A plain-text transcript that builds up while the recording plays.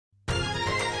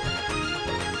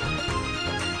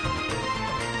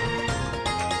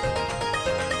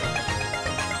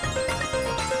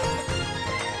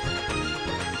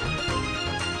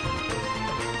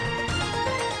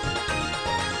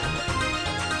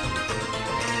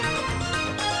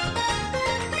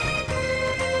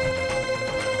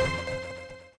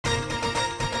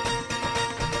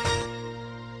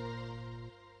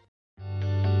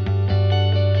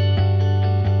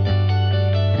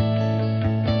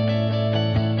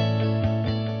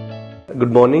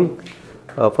Good morning.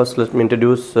 First, let me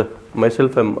introduce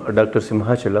myself. I'm Dr.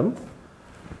 Simhachalam,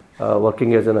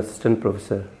 working as an assistant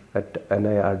professor at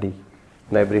NIRD,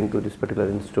 neighboring to this particular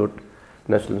institute,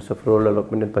 National Institute of Rural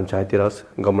Development and Panchayati Raj,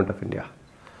 Government of India.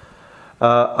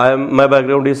 My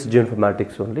background is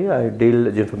geoinformatics only. I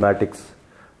deal geoinformatics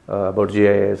about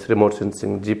GIS, remote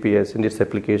sensing, GPS, and its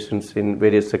applications in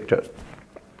various sectors.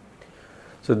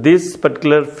 So this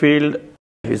particular field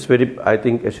is very, I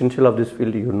think, essential of this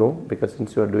field, because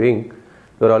since you are doing,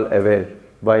 you are all aware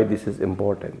why this is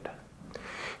important.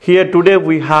 Here today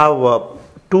we have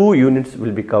 2 units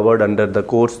will be covered under the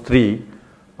course 3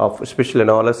 of spatial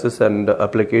analysis and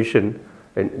application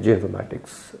in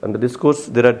geoinformatics. Under this course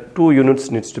there are 2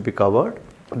 units needs to be covered.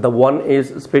 The one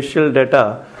is spatial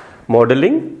data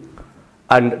modeling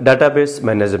and database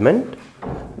management.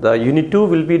 The unit 2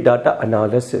 will be data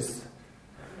analysis.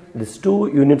 These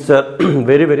 2 units are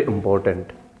very, very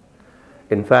important.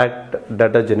 In fact,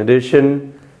 data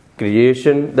generation,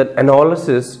 creation, then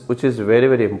analysis, which is very,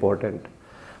 very important.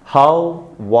 How,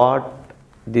 what,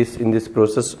 this in this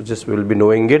process, just we will be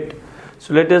knowing it.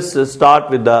 So let us start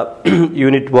with the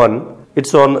unit 1.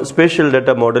 It's on spatial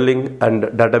data modeling and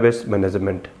database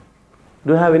management.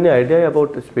 Do you have any idea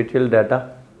about spatial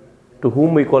data? To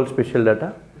whom we call spatial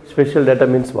data? Spatial data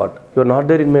means what? You are not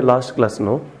there in my last class,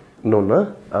 no?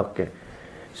 No? Okay.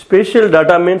 Spatial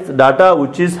data means data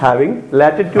which is having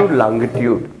latitude,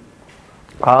 longitude,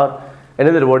 or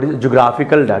another word is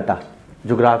geographical data.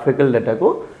 Geographical data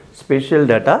ko spatial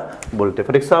data bolte.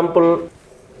 For example,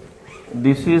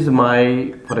 this is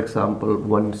my, for example,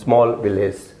 one small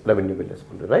village, revenue village,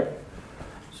 right?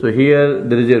 So here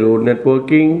there is a road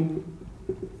networking.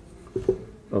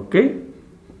 Okay.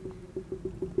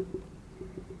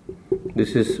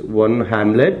 This is one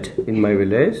hamlet in my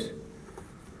village,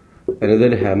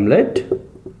 another hamlet,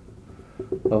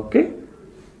 okay,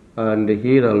 and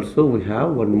here also we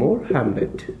have one more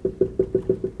hamlet.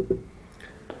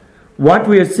 What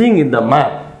we are seeing in the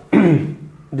map,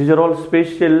 these are all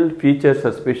spatial features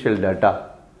or spatial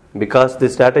data, because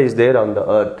this data is there on the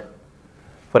earth.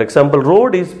 For example,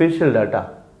 road is spatial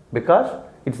data because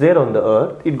it's there on the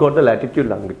earth, it got the latitude,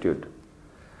 longitude.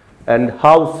 And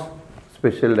house,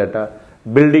 spatial data,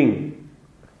 building,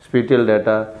 spatial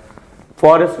data,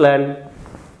 forest land,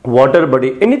 water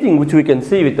body, anything which we can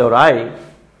see with our eye,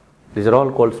 these are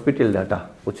all called spatial data,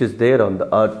 which is there on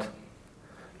the earth.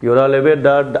 You are all aware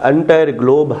that the entire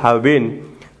globe have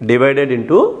been divided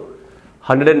into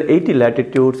 180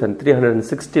 latitudes and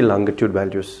 360 longitude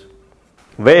values,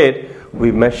 where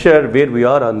we measure where we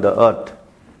are on the earth,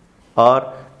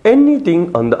 or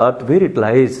anything on the earth where it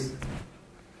lies.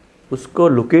 उसको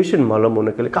location मालूम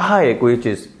होने के लिए कहाँ है कोई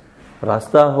चीज़,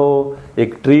 रास्ता हो,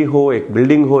 एक ट्री हो, एक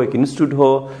बिल्डिंग हो, एक इंस्टीट्यूट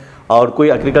हो, और कोई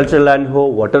एग्रीकल्चर लैंड हो,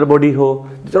 वाटर बॉडी हो.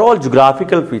 These are all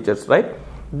geographical features, right?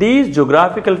 These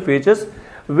geographical features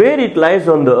where it lies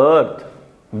on the earth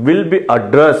will be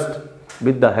addressed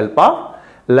with the help of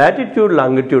latitude,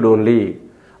 longitude only.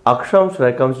 अक्षांश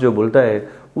रेखांश जो बोलता है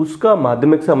उसका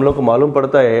माध्यमिक से हम लोग को मालूम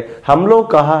पड़ता है हम लोग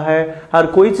कहाँ है, हर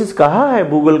कोई चीज़ कहाँ है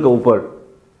गूगल के ऊपर,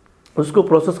 उसको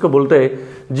प्रोसेस को बोलते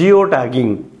हैं geo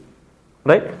tagging,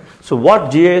 right? So what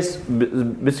GIS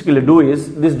basically do is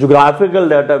this geographical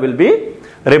data will be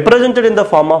represented in the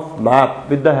form of map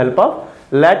with the help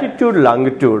of latitude,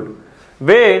 longitude,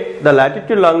 where the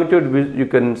latitude, longitude you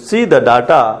can see the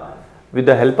data with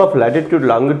the help of latitude,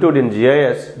 longitude in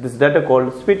GIS. This data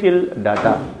called spatial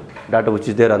data which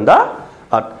is there on the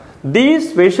earth.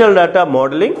 These spatial data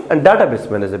modeling and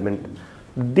database management.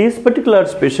 This particular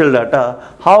spatial data,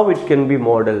 how it can be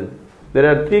modeled? There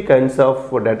are 3 kinds of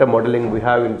data modeling we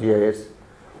have in GIS.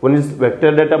 One is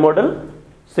vector data model,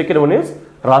 second one is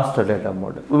raster data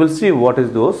model. We will see what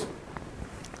is those.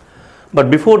 But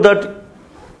before that,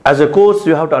 as a course,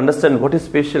 you have to understand what is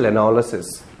spatial analysis.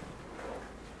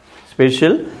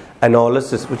 Spatial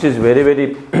analysis, which is very, very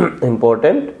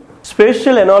important.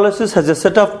 Spatial analysis has a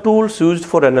set of tools used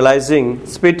for analyzing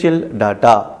spatial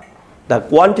data. The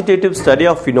quantitative study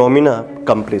of phenomena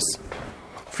completes.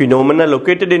 Phenomena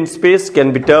located in space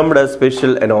can be termed as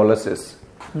spatial analysis.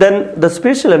 Then the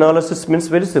spatial analysis means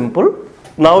very simple.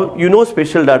 Now you know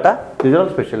spatial data. These are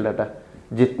all spatial data.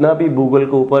 जितना भी Google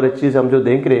के ऊपर एक चीज हम जो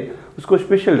देख रहे उसको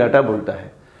स्पेशल डाटा बोलता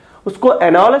है. उसको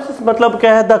एनालिसिस मतलब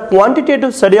क्या है? The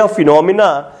quantitative study of phenomena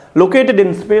located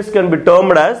in space can be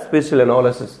termed as special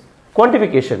analysis.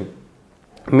 Quantification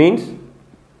means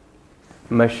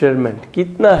measurement.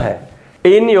 कितना है?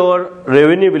 In your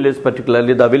revenue village,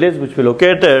 particularly the village which we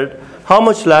located, how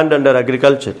much land under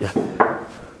agriculture? Yeah.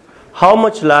 How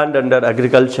much land under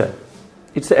agriculture?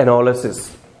 It's an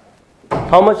analysis.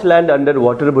 How much land under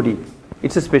water body?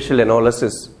 It's a spatial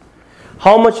analysis.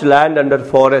 How much land under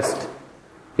forest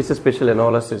is a spatial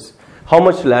analysis. How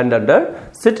much land under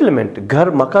settlement, घर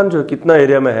मकान जो कितना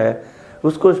area में है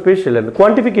उसको spatial and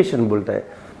quantification बोलता है.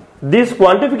 This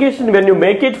quantification when you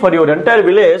make it for your entire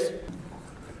village,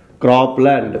 crop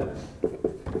land,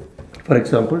 for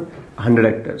example 100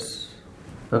 hectares,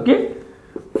 okay,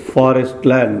 forest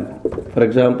land, for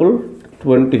example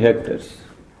 20 hectares,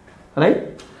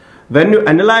 right? When you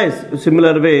analyze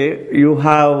similar way, you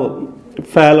have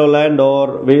fallow land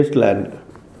or wasteland,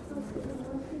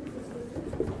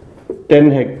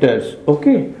 10 hectares,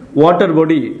 okay, water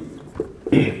body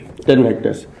 10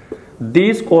 hectares.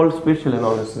 These called spatial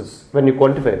analysis when you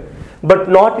quantify, but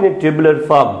not in a tabular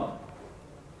form.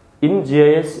 In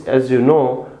GIS, as you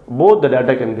know, both the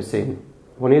data can be same.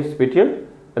 One is spatial,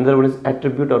 another one is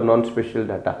attribute or non-spatial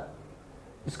data.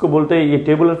 इसको बोलते हैं, ये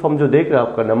tabular form जो देख रहे हैं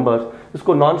आपका number,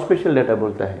 इसको नॉन स्पेशल डाटा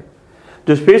बोलता है.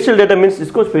 जो स्पेशल डाटा मीन्स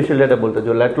इसको स्पेशल डाटा बोलता है.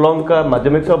 जो लेटलॉन्ग का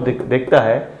माध्यमिक से आप देखता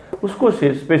है उसको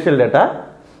स्पेशल डाटा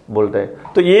बोलता है.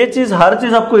 तो ये चीज हर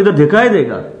चीज आपको इधर दिखाई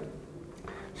देगा.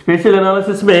 स्पेशल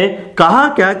एनालिसिस में कहा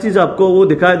क्या चीज आपको वो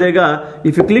दिखाई देगा.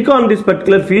 If you click on this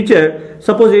particular feature,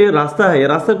 suppose ये रास्ता है, ये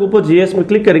रास्ता के ऊपर जीएस में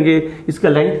क्लिक करेंगे, इसका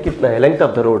लेंथ कितना है, लेंथ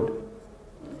ऑफ द रोड.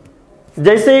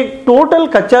 जैसे टोटल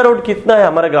कच्चा रोड कितना है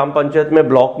हमारे ग्राम पंचायत में,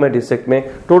 ब्लॉक में, डिस्ट्रिक्ट में,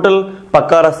 टोटल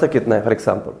पक्का रास्ता कितना है. For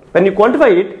example when you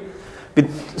quantify it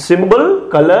with symbol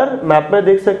colour map में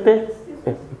देख सकते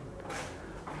हैं,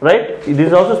 right. This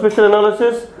is also special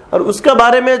analysis. और उसके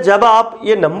बारे में जब आप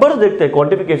ये नंबर्स देखते हैं,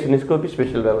 क्वांटिफिकेशन, इसको भी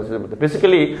स्पेशल एनालिसिस बोलते हैं.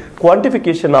 Basically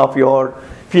quantification of your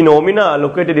phenomena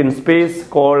located in space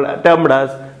called termed as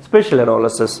special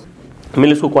analysis.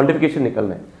 मतलब इसको क्वांटिफिकेशन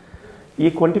निकलना है. ये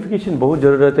क्वांटिफिकेशन बहुत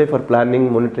जरूरत है फॉर प्लानिंग,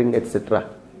 मॉनिटरिंग एटसेट्रा.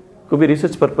 कोई भी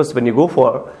research purpose when you go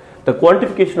for the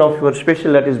quantification of your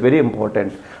special that is very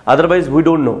important. Otherwise we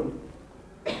don't know,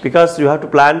 because you have to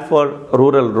plan for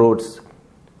rural roads.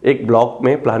 एक block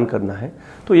में plan करना है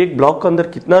तो एक block के अंदर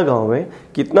कितना गांव है,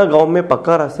 कितना गांव में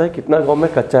पक्का रास्ता है, कितना गांव में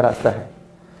कच्चा रास्ता है,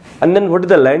 and then what is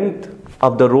the length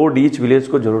of the road each village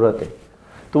को जरूरत है.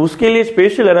 तो उसके लिए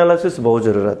स्पेशल एनालिसिस बहुत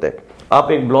जरूरत है.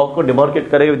 आप एक ब्लॉक को डिमार्केट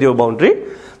करेंगे with your boundary,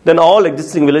 then all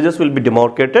existing villages will be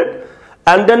demarcated,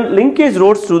 and then linkage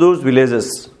roads to those villages,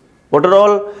 what are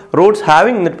all roads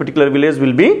having in that particular village,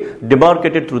 will be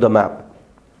demarcated through the map.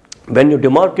 When you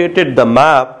demarcated the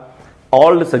map,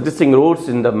 all the existing roads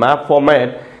in the map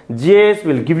format, GIS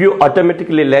will give you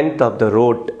automatically length of the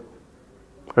road,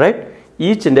 right?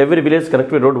 Each and every village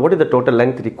connected road, what is the total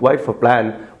length required for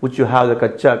plan, which you have the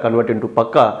kacha converted into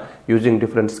pakka using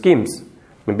different schemes.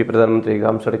 Maybe Pradhan Mantri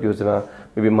Gram Sadak Yojana,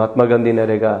 maybe Mahatma Gandhi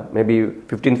Narega, maybe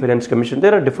 15th Finance Commission.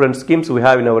 There are different schemes we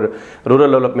have in our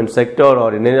rural development sector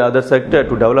or in any other sector to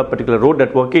develop particular road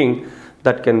networking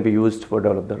that can be used for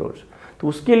develop the roads. तो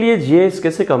उसके लिए GIS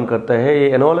कैसे काम करता है, ये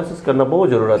analysis करना बहुत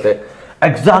जरूरत है.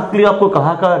 एग्जैक्टली आपको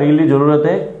कहाँ का रियली जरूरत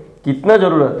है, कितना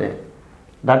जरूरत है,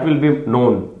 that will be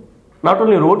known. Not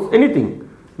only roads, anything,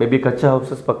 may be कच्चा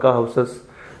हाउसेस, पक्का houses,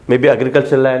 may be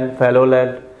agriculture land, fallow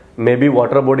land, may be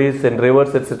water bodies and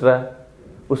reverse etcetera.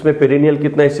 उसमें पेरिनियल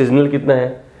कितना है, सीजनल कितना है,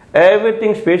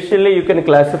 everything specially you can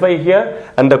classify here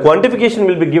and the quantification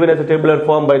will be given as a tabular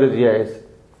form by the GIS.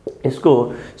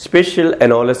 इसको special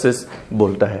analysis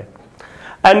बोलता है.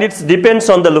 And it depends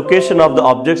on the location of the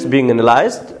objects being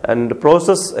analyzed, and the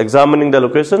process examining the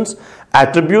locations,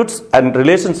 attributes and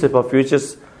relationship of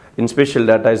features in spatial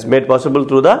data is made possible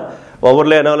through the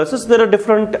overlay analysis. There are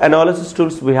different analysis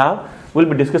tools we have.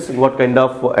 We'll be discussing what kind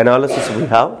of analysis we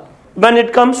have. When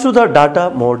it comes to the data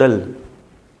model,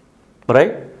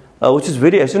 right, which is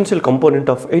very essential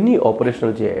component of any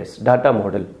operational GIS, data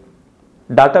model.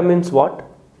 Data means what?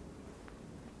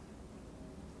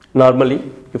 Normally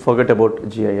you forget about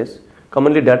GIS.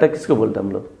 Commonly data किसको बोलते हैं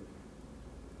हम लोग?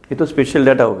 ये तो special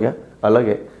data हो गया, अलग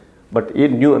है, बट ये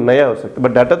न्यू नया हो सकता है.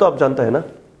 बट डाटा तो आप जानते हैं ना,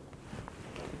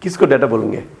 किसको डाटा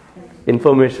बोलेंगे?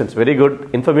 इंफॉर्मेशन. Very good.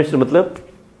 इंफॉर्मेशन मतलब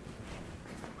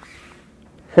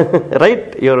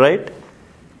right, you're right.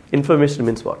 Information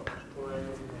means what?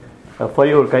 For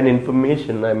your kind of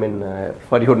information, I mean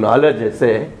for your knowledge, I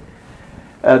say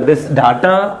this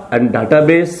data and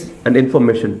database and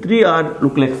information, three are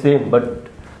look like same, but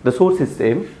the source is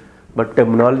same, but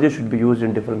terminology should be used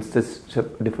in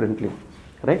differently,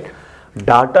 right?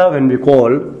 Data, when we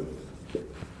call,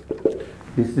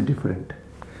 this is different.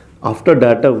 After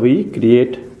data we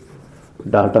create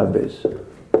database,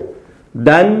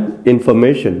 then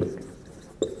information.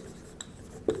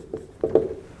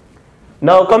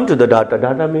 Now come to the data.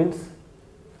 Data means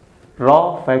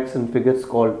raw facts and figures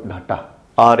called data.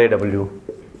 RAW.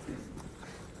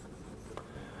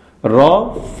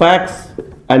 Raw facts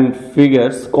and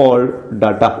figures called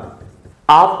data.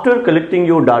 After collecting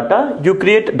your data, you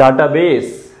create database.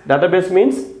 Database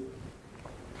means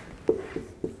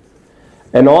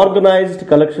an organized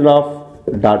collection of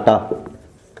data.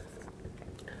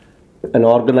 An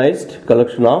organized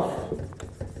collection of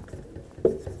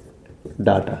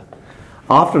data.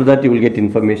 After that, you will get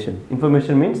information.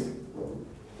 Information means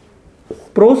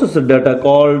processed data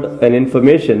called an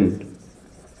information.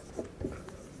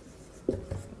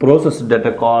 Processed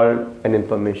data called an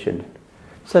information.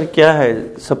 Sir, क्या है?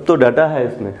 सब तो data है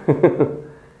इसमें,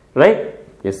 right?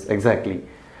 Yes, exactly.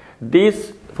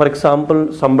 This, for example,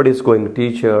 somebody is going,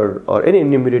 teacher or any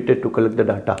enumerator to collect the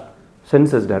data.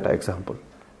 Census data example,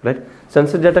 right?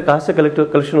 Census data कहाँ से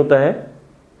collection होता है?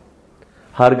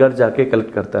 हर घर जाके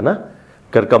collect करता है ना?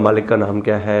 घर का मालिक का नाम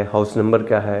क्या है, हाउस नंबर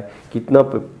क्या है, कितना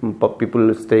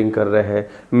पीपल स्टेइंग कर रहे हैं,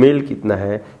 मेल कितना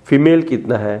है, फीमेल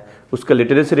कितना है, उसका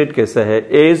लिटरेसी रेट कैसा है,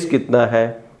 एज कितना है,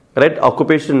 right,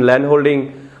 occupation, land holding,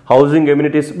 housing,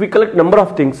 amenities. We collect number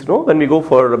of things know when we go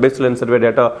for based land survey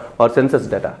data और सेंसस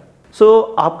डाटा. सो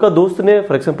आपका दोस्त ने,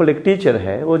 फॉर एग्जांपल एक टीचर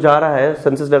है, वो जा रहा है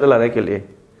सेंसस डाटा लाने के लिए.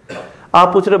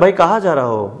 आप पूछ रहे भाई कहाँ जा रहा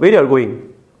हो, where you are going.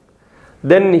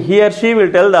 Then he और शी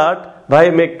विल टेल दैट भाई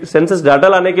मैं सेंसस डाटा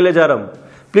लाने के लिए जा रहा हूं.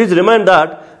 Please remind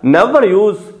that never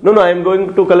use no I am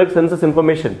going to collect census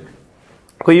information.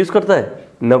 कोई यूज करता है?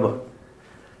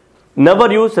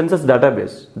 Never use census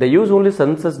database. दे use only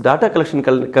census data collection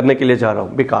करने के लिए जा रहा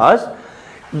हूं because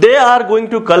they are going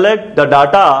to collect the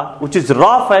data which is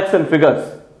raw facts and figures.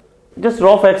 Just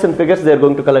raw facts and figures they are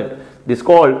going to collect. This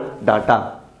called data.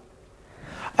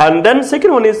 And then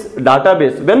second one is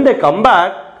database. When they come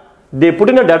back, they put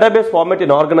in a database format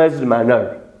in organized manner,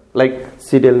 like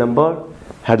serial number,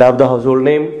 head of the household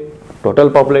name, total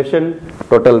population,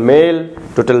 total male,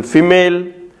 total female,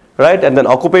 right? And then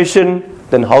occupation,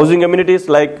 then housing amenities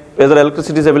like whether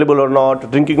electricity is available or not,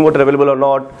 drinking water available or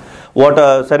not, water,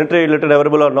 sanitary related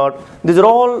available or not. These are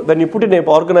all when you put in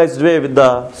an organized way with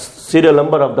the serial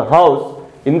number of the house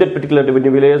in that particular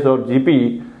village or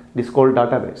GP, this is called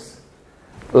database.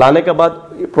 लाने के बाद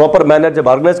proper manner जब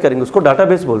organise करेंगे उसको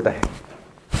database बोलता है.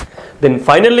 Then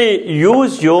finally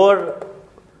use your,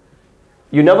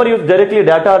 you never use directly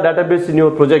database in your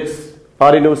projects or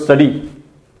in your study.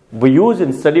 We use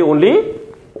in study only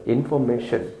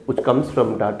information which comes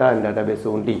from data and database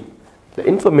only. The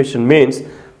information means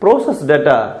process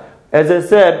data. As I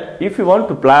said, if you want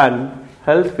to plan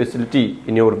health facility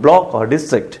in your block or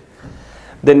district,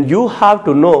 then you have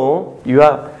to know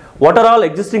what are all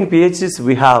existing PHCs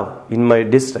we have in my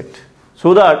district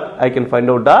so that I can find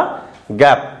out the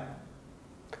gap.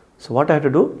 So what I have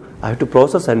to do? I have to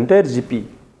process entire GP,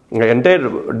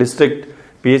 entire district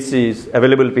PHCs,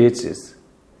 available PHCs.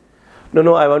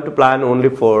 No, I want to plan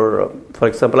only for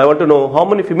example, I want to know how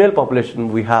many female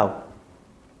population we have.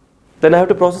 Then I have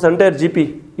to process entire GP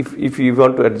if you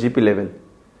want to at GP level.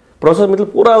 Process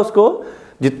मतलब पूरा उसको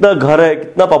जितना घर है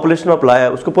कितना population आप लाया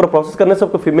है उसको पूरा प्रोसेस करने से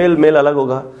आपको फीमेल मेल अलग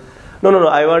होगा. No,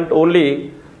 I want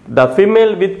only the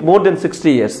female with more than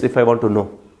 60 years if I want to know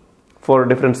for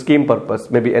different scheme purpose.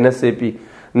 Maybe NSAP,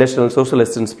 National Social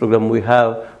Assistance Program we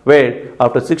have, where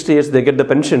after 60 years they get the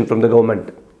pension from the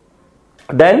government.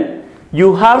 Then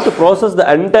you have to process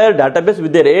the entire database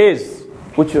with their age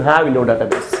which you have in your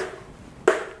database.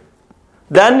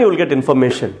 Then you will get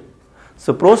information.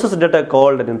 So process data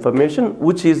called an information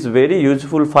which is very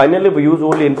useful. Finally, we use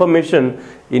only information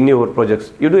in your projects.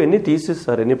 You do any thesis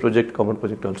or any project, common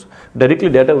project also. Directly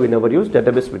data we never use,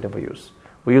 database we never use.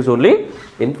 We use only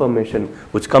information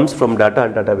which comes from data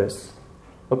and database.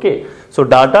 Okay. So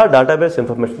data, database,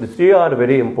 information. These three are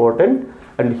very important.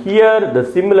 And here the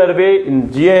similar way in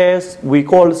GIS we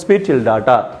call spatial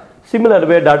data. Similar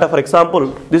way data, for example,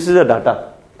 this is a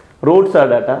data. Roads are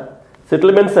data.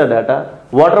 Settlements are data,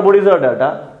 water bodies are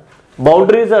data,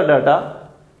 boundaries are data.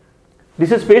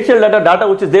 This is spatial data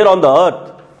which is there on the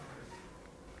earth.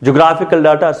 Geographical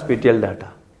data, spatial data.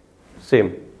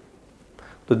 Same.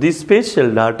 So this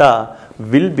spatial data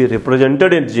will be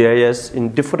represented in GIS in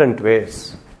different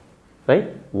ways.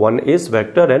 Right? One is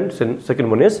vector and second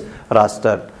one is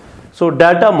raster. So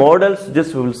data models,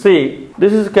 just we will see.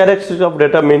 This is characteristic of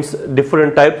data means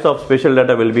different types of spatial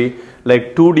data will be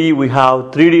like 2D we have,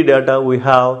 3D data we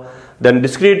have, then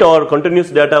discrete or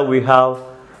continuous data we have.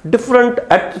 Different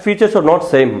features are not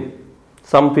same.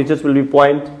 Some features will be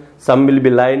point, some will be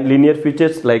linear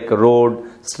features like road,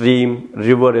 stream,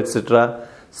 river, etc.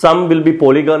 Some will be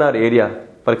polygon or area.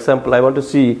 For example, I want to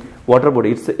see water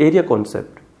body, it's the area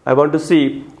concept. I want to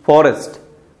see forest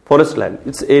land,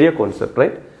 it's area concept,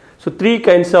 right? So three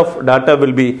kinds of data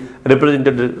will be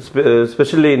represented,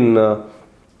 especially in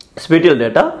spatial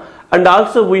data. And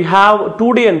also we have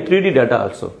 2D and 3D data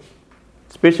also.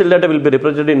 Spatial data will be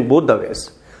represented in both the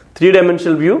ways.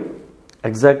 Three-dimensional view,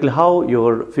 exactly how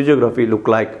your physiography look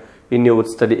like in your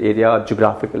study area or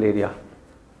geographical area.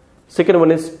 Second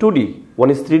one is 2D.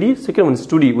 One is 3D, second one is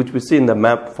 2D, which we see in the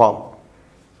map form.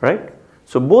 Right?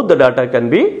 So both the data can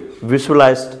be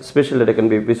visualized, spatial data can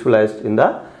be visualized in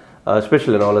the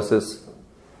spatial analysis.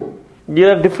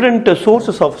 There are different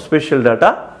sources of spatial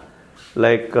data,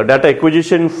 like data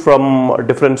acquisition from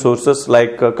different sources,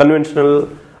 like conventional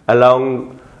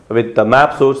along with the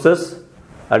map sources,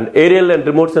 and aerial and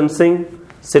remote sensing,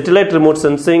 satellite remote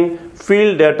sensing,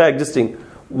 field data existing.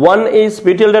 One is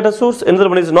spatial data source, another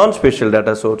one is non-spatial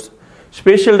data source.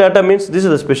 Spatial data means this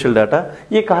is the spatial data.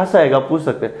 ये कहाँ से आएगा पूछ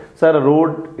सकते हैं sir.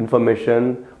 Road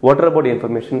information, water body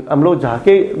information हम लोग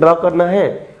जाके ड्रा करना है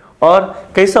और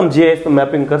कैसे हम जीआईएस में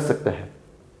मैपिंग कर सकते हैं.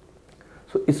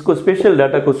 सो इसको स्पेशल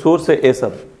डाटा को सोर्स है ये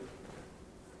सब.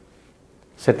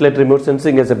 Satellite remote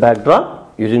sensing as a backdrop.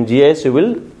 Using GIS you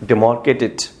will demarcate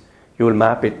it, you will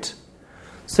map it.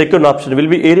 Second option will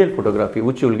be aerial photography,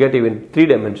 which you will get even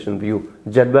 3-dimensional view.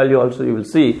 Jet value also you will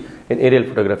see in aerial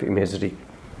photography imagery.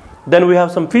 Then we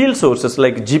have some field sources,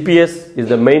 like GPS is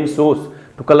the main source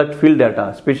to collect field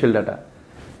data, spatial data.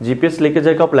 GPS लेके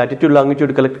जाकर आप latitude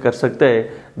longitude collect कर सकते हैं,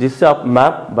 जिससे आप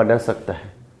map बना सकते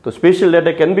हैं. तो spatial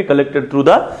data can be collected through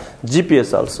the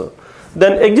GPS also.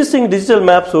 Then existing digital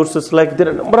map sources, like there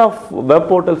are a number of web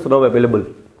portals now available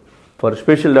for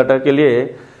spatial data के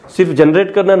लिए. सिर्फ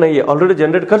जनरेट करना नहीं है, ऑलरेडी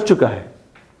जनरेट कर चुका है.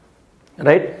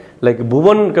 राइट, लाइक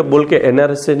भुवन का बोल के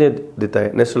NRSA ने देता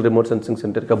है, नेशनल रिमोट सेंसिंग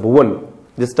सेंटर का भुवन.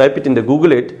 Just type it in the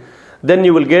Google it, then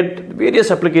you will get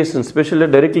various applications. Specially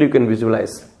directly you can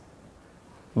visualise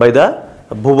by the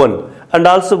Bhuvan. And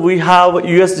also we have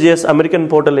USGS American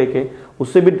portal है,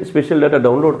 उससे भी special data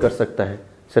download कर सकता है.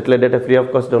 Satellite data free of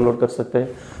cost download कर सकते हैं,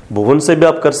 भुवन से भी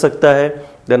आप कर सकता है.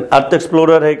 देन अर्थ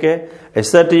एक्सप्लोरर है के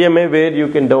SRTM है, where you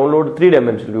can download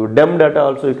 3-dimensional view. Dam data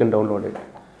also you can download it.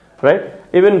 Right,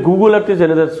 even Google earth is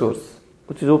another source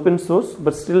which is open source,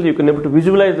 but still you can able to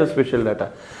visualize the spatial data.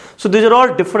 So these are all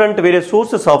different various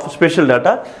sources of spatial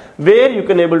data where you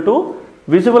can able to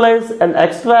visualize and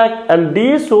extract, and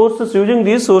these sources, using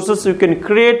these sources you can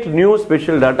create new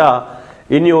spatial data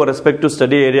in your respective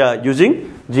study area using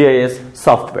GIS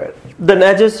software. Then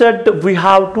as I said, we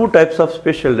have two types of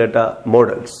spatial data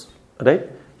models, right?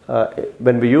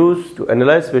 When we use to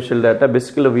analyze spatial data,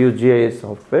 basically we use GIS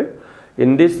software.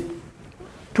 In this,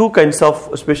 two kinds of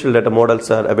spatial data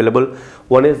models are available.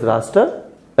 One is raster,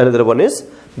 another one is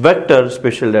vector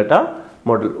spatial data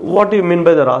model. What do you mean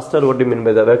by the raster? What do you mean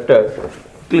by the vector?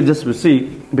 Just we see,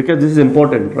 because this is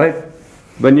important, right?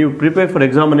 When you prepare for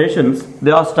examinations,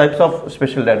 there are types of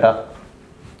spatial data.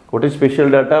 What is spatial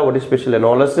data? What is spatial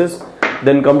analysis?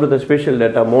 Then come to the spatial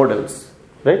data models,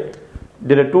 right?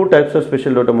 There are two types of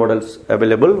spatial data models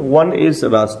available. One is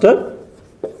raster.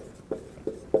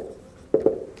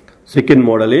 Second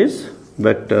model is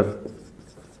vector.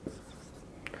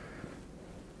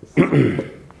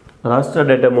 Raster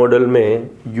data model में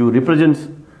you represent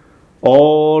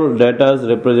all data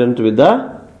represent with the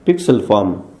pixel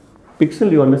form.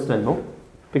 Pixel you understand, no?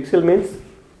 Pixel means,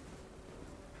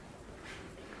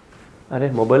 अरे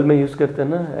mobile में use करते हैं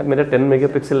ना, मेरा 10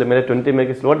 megapixel है, मेरा 20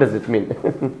 megapixel. What does it mean?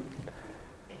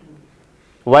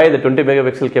 Why the 20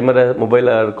 megapixel camera mobile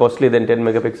are costly than 10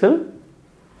 megapixel?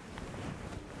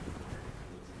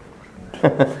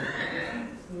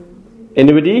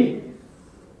 Anybody?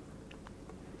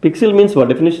 Pixel means what?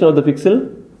 Definition of the pixel?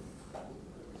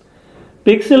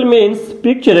 Pixel means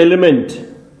picture element.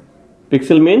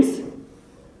 Pixel means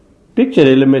picture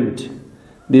element.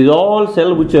 These all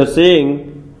cell which you are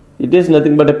saying, it is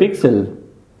nothing but a pixel.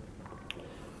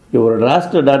 Your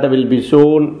raster data will be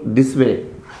shown this way,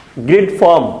 grid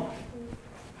form.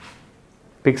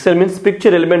 Pixel means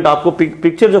picture element. आपको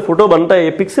picture जो photo बनता है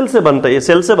ये pixel से बनता है, ये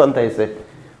cell से बनता है. इसे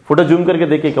फोटो जूम करके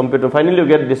देखिए computer, finally you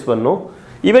get this one, no?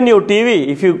 Even your TV,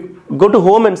 if you go to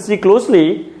home and C closely,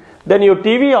 then your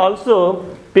TV also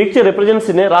picture represents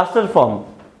in A raster form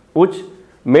which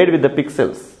made with the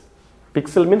pixels.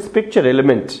 Pixel means picture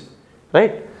element,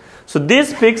 right? So this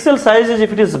pixel size is,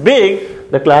 if it is big,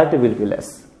 the clarity will be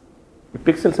less. If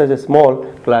pixel size is small,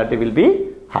 clarity will be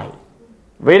high.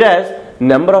 Whereas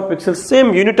number of pixels,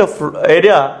 same unit of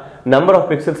area, number of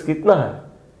pixels कितना है?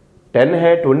 10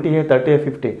 है, 20 है, 30 है,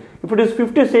 50. If it is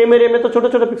 50, same area में तो छोटा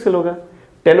छोटा pixel होगा.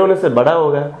 10 होने से बड़ा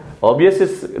होगा.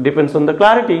 Obviously depends on the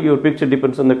clarity. Your picture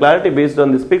depends on the clarity based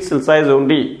on this pixel size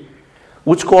only,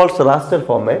 which calls raster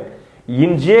format.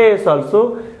 In GIS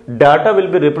also, data will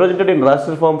be represented in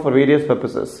raster form for various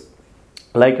purposes,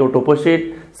 like your topo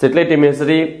sheet, satellite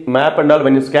imagery, map and all.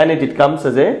 When you scan it, it comes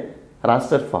as a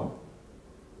raster form,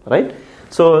 right?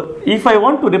 So if I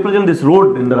want to represent this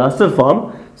road in the raster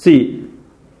form, see,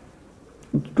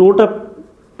 total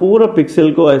पूरा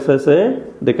pixel को ऐसा से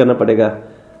देखना पड़ेगा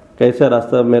कैसा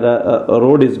रास्ता मेरा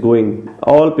road is going.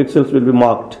 All pixels will be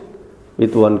marked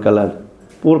with one color.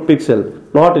 Poor pixel,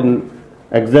 not in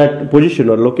exact position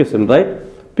or location, right?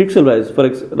 Pixel wise,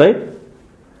 right?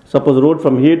 Suppose road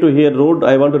from here to here, road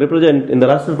I want to represent in the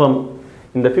raster form,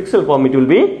 in the pixel form it will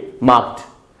be marked.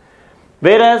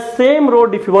 Whereas same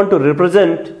road if you want to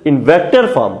represent in vector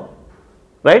form,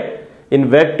 right?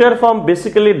 In vector form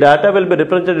basically data will be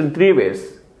represented in three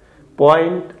ways: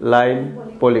 point,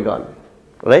 line, polygon,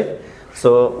 right?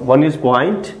 So one is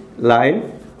point,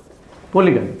 line,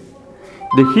 polygon.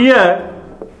 Here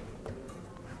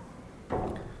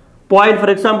point, for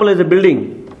example, is a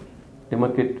building,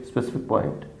 demarcate specific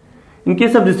point. In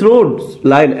case of this road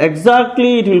line,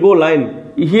 exactly it will go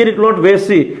line. Here it will not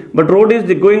vary, but road is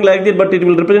going like this, but it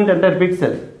will represent entire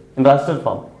pixel in raster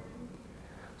form.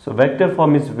 So vector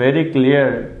form is very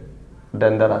clear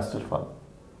than the raster form.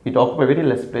 It occupies very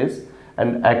less space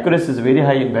and accuracy is very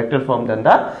high in vector form than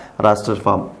the raster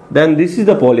form. Then this is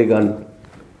the polygon,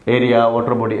 area,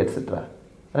 water body, etc.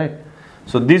 Right?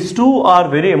 So these two are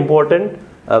very important,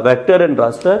 vector and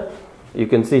raster. You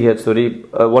can see here,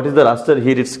 what is the raster?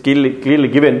 Here it's clearly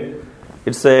given.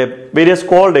 It's a various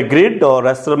called a grid or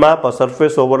raster map or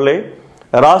surface overlay.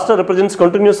 A raster represents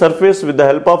continuous surface with the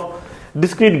help of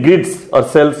discrete grids or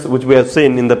cells, which we have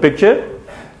seen in the picture.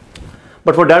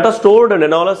 But for data stored and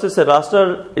analysis, a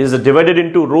raster is divided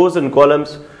into rows and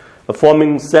columns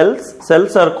forming cells.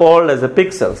 Cells are called as the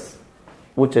pixels,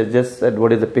 which I just said.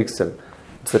 What is a pixel?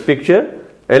 It's a picture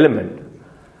element.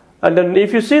 And then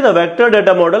if you see the vector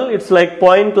data model, it's like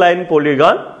point, line,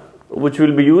 polygon, which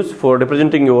will be used for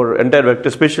representing your entire vector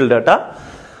spatial data.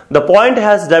 The point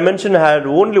has dimension had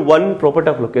only one property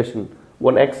of location,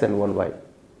 one x and one y,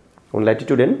 one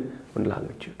latitude and one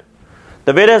longitude.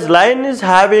 The whereas line is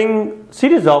having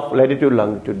series of latitude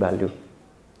longitude value.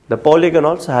 The polygon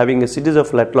also having a series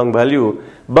of lat long value,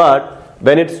 but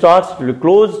when it starts to be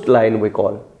closed line, we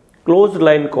call closed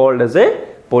line called as a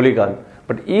polygon.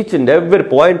 But each and every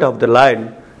point of the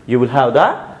line you will have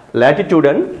the latitude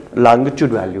and longitude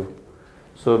value.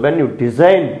 So when you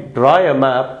draw a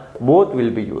map, both will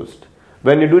be used.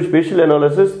 When you do spatial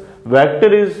analysis,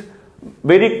 vector is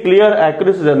very clear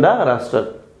accuracy than the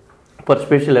raster. For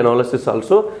spatial analysis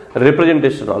also,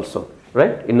 representation also,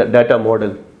 right? In a data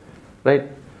model, right?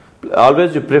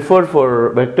 Always you prefer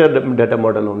for vector data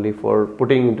model only for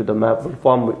putting into the map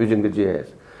form using the GIS.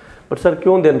 But sir,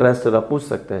 क्यों then raster? आप पूछ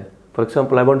सकते हैं. For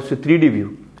example, I want to see 3D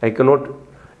view. I cannot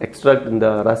extract in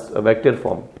the vector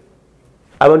form.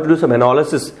 I want to do some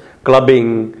analysis,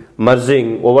 clubbing,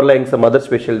 merging, overlaying some other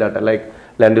spatial data like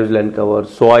land use, land cover,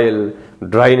 soil,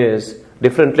 dryness,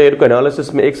 different layer को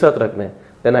analysis में एक साथ रखना है.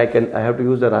 Then I have to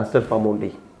use the raster form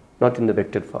only, not in the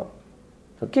vector form.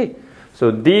 Okay. So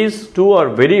these two are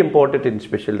very important in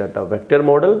spatial data, vector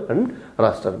model and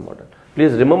raster model.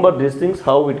 Please remember these things,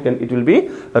 how it will be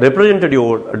represented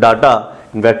your data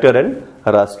in vector and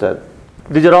raster.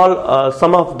 These are all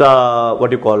some of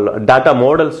the data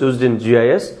models used in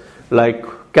GIS like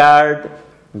CAD,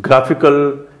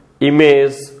 graphical,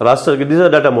 image, raster. These are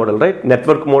data model, right?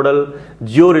 Network model,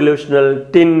 geo-relational,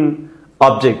 tin,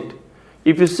 object.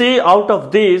 If you see out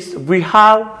of these, we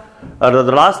have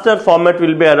the raster format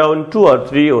will be around 2 or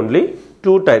 3 only,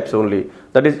 2 types only.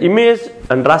 That is image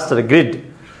and raster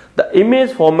grid. The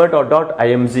image format or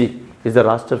 .img is the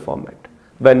raster format.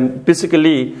 When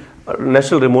basically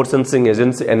National Remote Sensing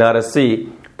Agency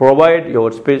NRSC provide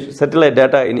your satellite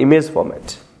data in image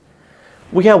format.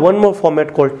 We have one more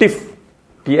format called TIFF,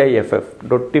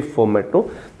 TIFF format.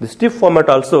 No? This TIFF format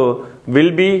also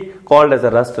will be called as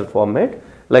a raster format,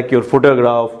 like your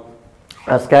photograph,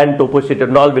 a scan topo sheet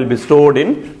and all will be stored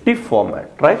in TIFF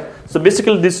format, right? So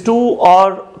basically these two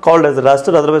are called as a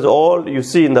raster, otherwise all you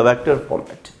see in the vector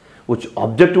format, which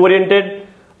object oriented,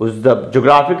 which the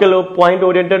geographical point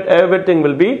oriented, everything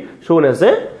will be shown as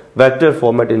a vector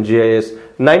format in GIS.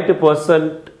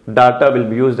 90% data will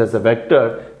be used as a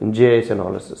vector in GIS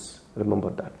analysis.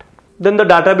 Remember that. Then the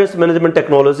database management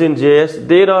technology in GIS,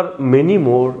 there are many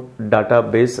more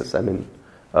databases. I mean,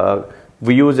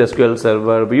 we use SQL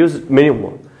Server, we use many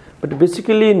more. But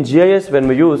basically in GIS, when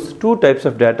we use 2 types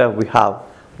of data we have.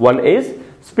 One is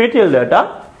spatial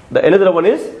data, the another one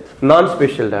is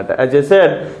non-spatial data. As I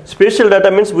said, spatial data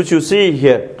means which you see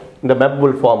here in the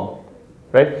mappable form,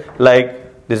 right?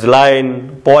 Like this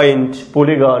line, point,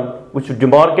 polygon, which is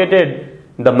demarcated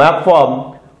in the map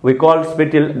form, we call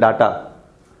spatial data.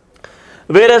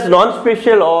 Whereas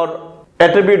non-spatial or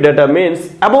attribute data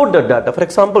means about the data. For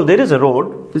example, there is a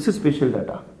road, this is spatial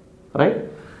data. right?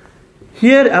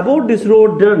 Here about this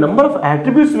road, there are a number of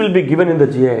attributes will be given in the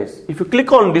GIS. If you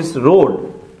click on this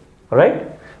road,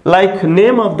 right, like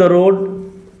name of the road,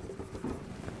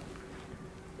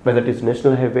 whether it is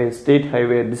national highway, state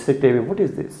highway, district highway, what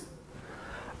is this?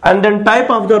 And then type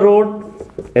of the road,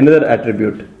 another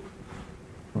attribute.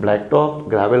 Blacktop,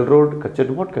 gravel road, kachad,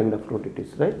 what kind of road it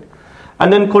is, right?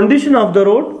 And then condition of the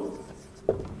road,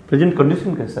 present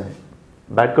condition kaisa hai?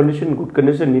 Bad condition, good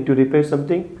condition, need to repair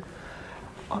something.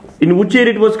 In which year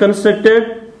it was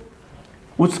constructed,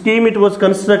 which scheme it was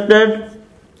constructed,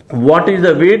 what is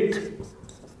the width,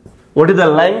 what is the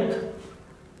length,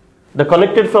 the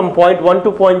connected from point 1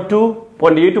 to point 2,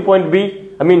 point A to point B,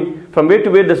 I mean from where to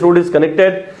where this road is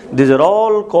connected. These are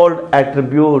all called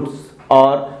attributes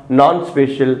or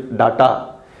non-spatial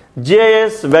data.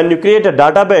 GIS, when you create a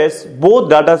database, both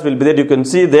data will be there. You can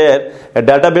see there a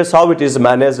database how it is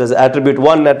managed as attribute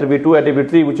 1, attribute 2, attribute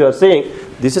 3, which you are saying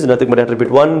this is nothing but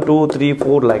attribute 1, 2, 3,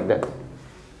 4 like that.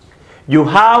 You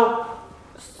have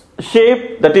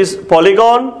shape, that is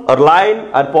polygon or line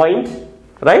or point,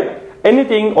 right?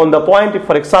 Anything on the point, if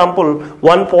for example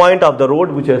one point of the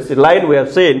road which is a line we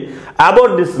have seen,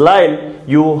 about this line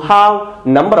you have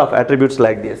number of attributes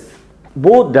like this.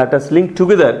 Both data linked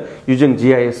together using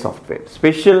GIS software,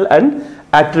 spatial and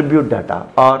attribute data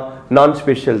or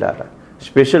non-spatial data.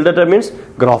 Spatial data means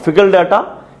graphical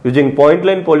data, using point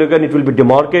line polygon it will be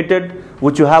demarcated,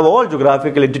 which you have all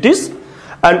geographical entities.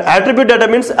 And attribute data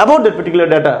means about that particular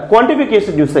data,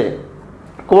 quantification you say,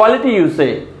 quality you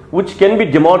say, which can be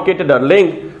demarcated or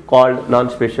linked, called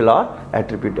non-spatial or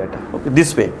attribute data. Okay,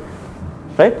 this way,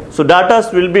 right? So data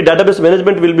will be, database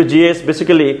management will be GIS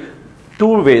basically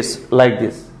two ways like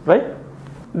this, right?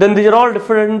 Then these are all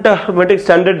different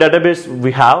standard database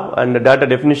we have, and the data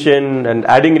definition and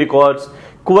adding records.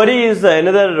 Query is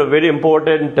another very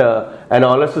important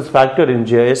analysis factor in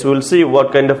GIS. We will see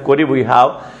what kind of query we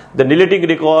have. The deleting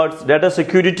records, data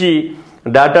security,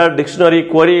 data dictionary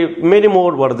query, many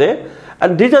more were there.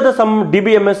 And these are the some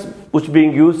DBMS which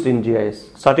being used in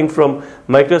GIS, starting from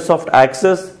Microsoft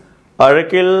Access,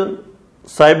 Oracle,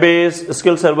 Sybase,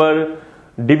 SQL Server,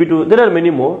 DB2. There are many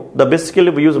more. The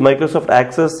basically we use Microsoft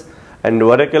Access and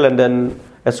Oracle, and then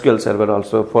SQL Server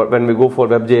also for when we go for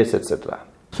WebJS, etc.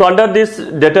 So under this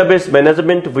database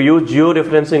management, we use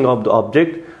georeferencing of the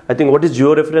object. I think what is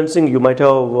georeferencing you might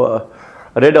have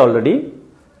read already.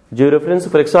 Georeferencing,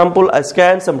 for example, I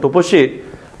scan some topo sheet.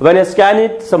 When I scan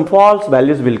it, some false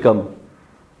values will come.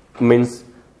 Means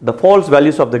the false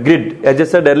values of the grid. As I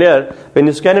said earlier, when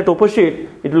you scan a topo sheet,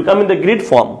 it will come in the grid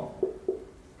form.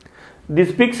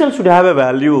 This pixel should have a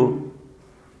value.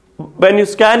 When you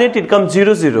scan it, it comes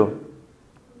 0, 0.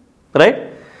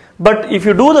 Right? But if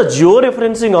you do the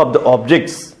georeferencing of the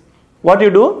objects, what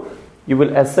you do? You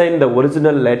will assign the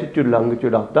original latitude,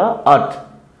 longitude of the earth.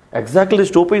 Exactly this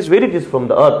topo is where it is from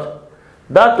the earth.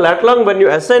 That lat long, when you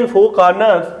assign 4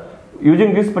 corners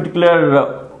using this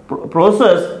particular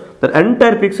process, the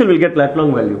entire pixel will get lat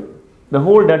long value. The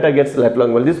whole data gets lat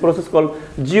long value. This process is called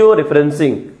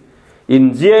georeferencing.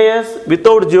 In GIS,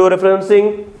 without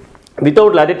georeferencing,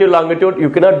 without latitude, longitude, you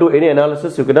cannot do any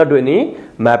analysis, you cannot do any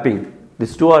mapping.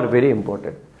 These two are very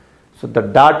important. So the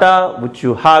data which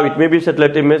you have, it may be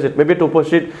satellite image, it may be topo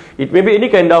sheet, it may be any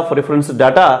kind of reference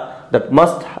data that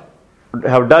must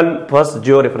have done first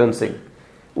georeferencing,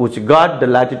 which got the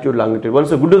latitude, longitude. Once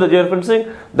you go to the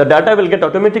georeferencing, the data will get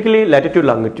automatically latitude,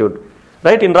 longitude.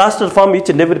 Right? In raster form, each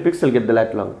and every pixel get the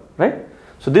lat long. Right?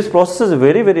 So this process is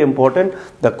very, very important.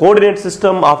 The coordinate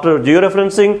system, after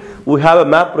georeferencing, we have a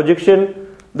map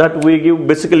projection that we give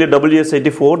basically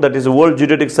WS84, that is a World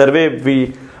Geodetic Survey.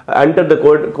 We enter the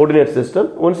coordinate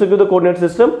system. Once you give the coordinate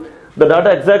system, the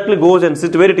data exactly goes and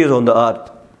sits where it is on the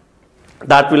earth.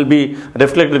 That will be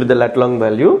reflected with the lat long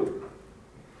value.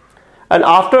 And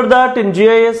after that in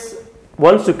GIS,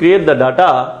 once you create the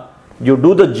data, you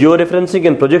do the georeferencing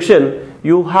and projection,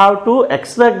 you have to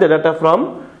extract the data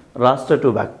from raster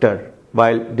to vector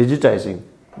while digitizing.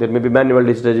 There may be manual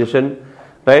digitization,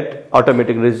 right?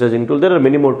 Automatic digitizing tool. There are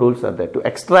many more tools are there to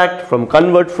extract from,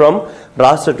 convert from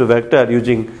raster to vector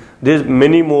using. There's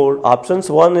many more options.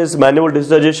 One is manual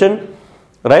digitization,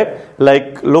 right?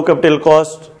 Like low capital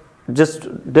cost,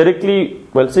 just directly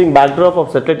while seeing backdrop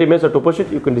of satellite image or topo sheet,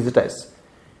 you can digitize.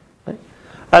 Right?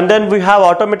 And then we have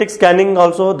automatic scanning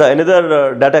also, the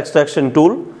another data extraction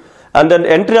tool. And then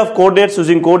entry of coordinates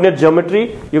using coordinate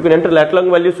geometry, you can enter lat long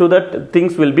value so that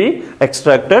things will be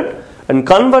extracted. And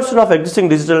conversion of existing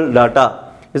digital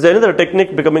data is another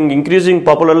technique becoming increasing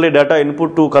popularly. Data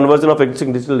input to conversion of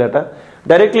existing digital data.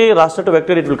 Directly raster to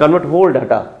vector, it will convert whole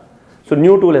data. So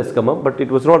new tool has come up, but it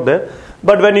was not there.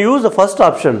 But when you use the first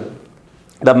option,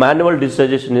 the manual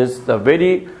digitization is the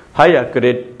very high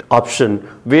accurate option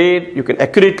where you can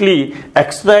accurately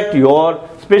extract your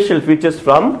spatial features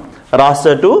from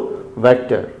raster to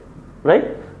vector,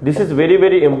 right? This is very,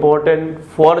 very important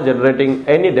for generating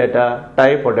any data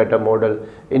type or data model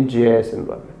in GIS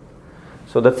environment.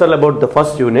 So that's all about the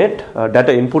first unit,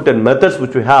 data input and methods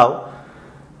which we have.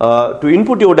 To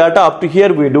input your data, up to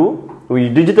here we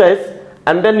digitize,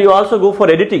 and then you also go for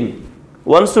editing.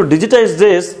 Once you digitize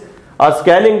this or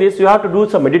scanning this, you have to do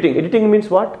some editing. Editing means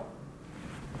what?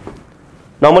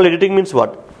 Normal editing means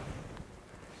what?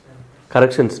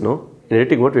 Corrections, no? In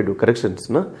editing, what we do? Corrections,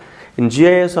 no? In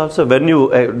GIS also, when you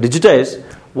digitize,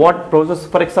 what process?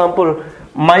 For example,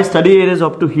 my study area is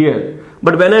up to here,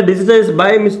 but when I digitize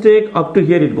by mistake, up to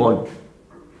here it gone.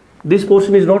 This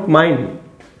portion is not mine,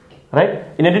 right?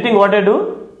 In editing, what I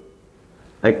do?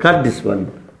 I cut this one,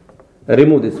 I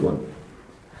remove this one.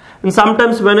 And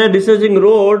sometimes when I digitizing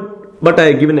road, but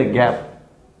I given a gap.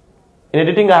 In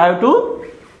editing, I have to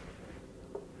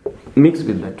mix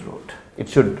with that road. It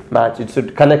should match, it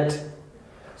should connect.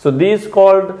 So these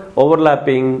called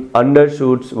overlapping,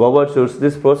 undershoots, overshoots.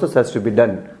 This process has to be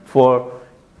done for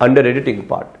under editing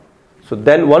part. So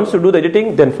then once you do the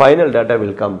editing, then final data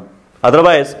will come.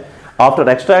 Otherwise, after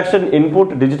extraction, input,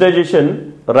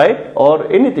 digitization, right,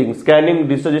 or anything, scanning,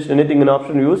 digitization, anything in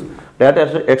option use,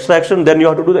 data extraction, then you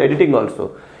have to do the editing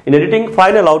also. In editing,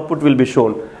 final output will be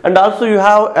shown. And also you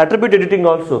have attribute editing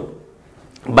also.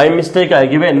 By mistake I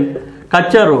given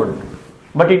Kacha road,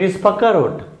 but it is Pakka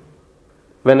road.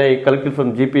 When I collected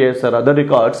from GPS or other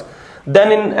records,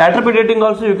 then in attribute editing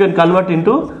also you can convert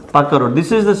into Pakka road.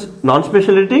 This is the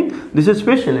non-spatial editing, this is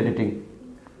spatial editing.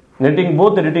 In editing,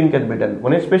 both editing can be done.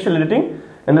 One is spatial editing,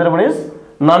 another one is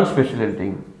non-spatial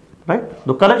editing. Right?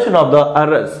 The collection of the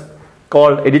errors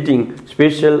called editing,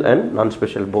 spatial and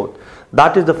non-spatial both.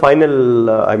 That is the final,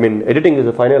 editing is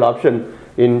the final option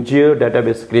in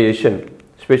geodatabase creation,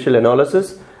 spatial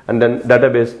analysis, and then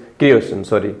database creation,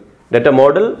 data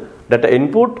model, data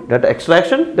input, data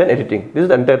extraction, then editing. This is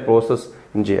the entire process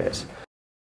in GIS.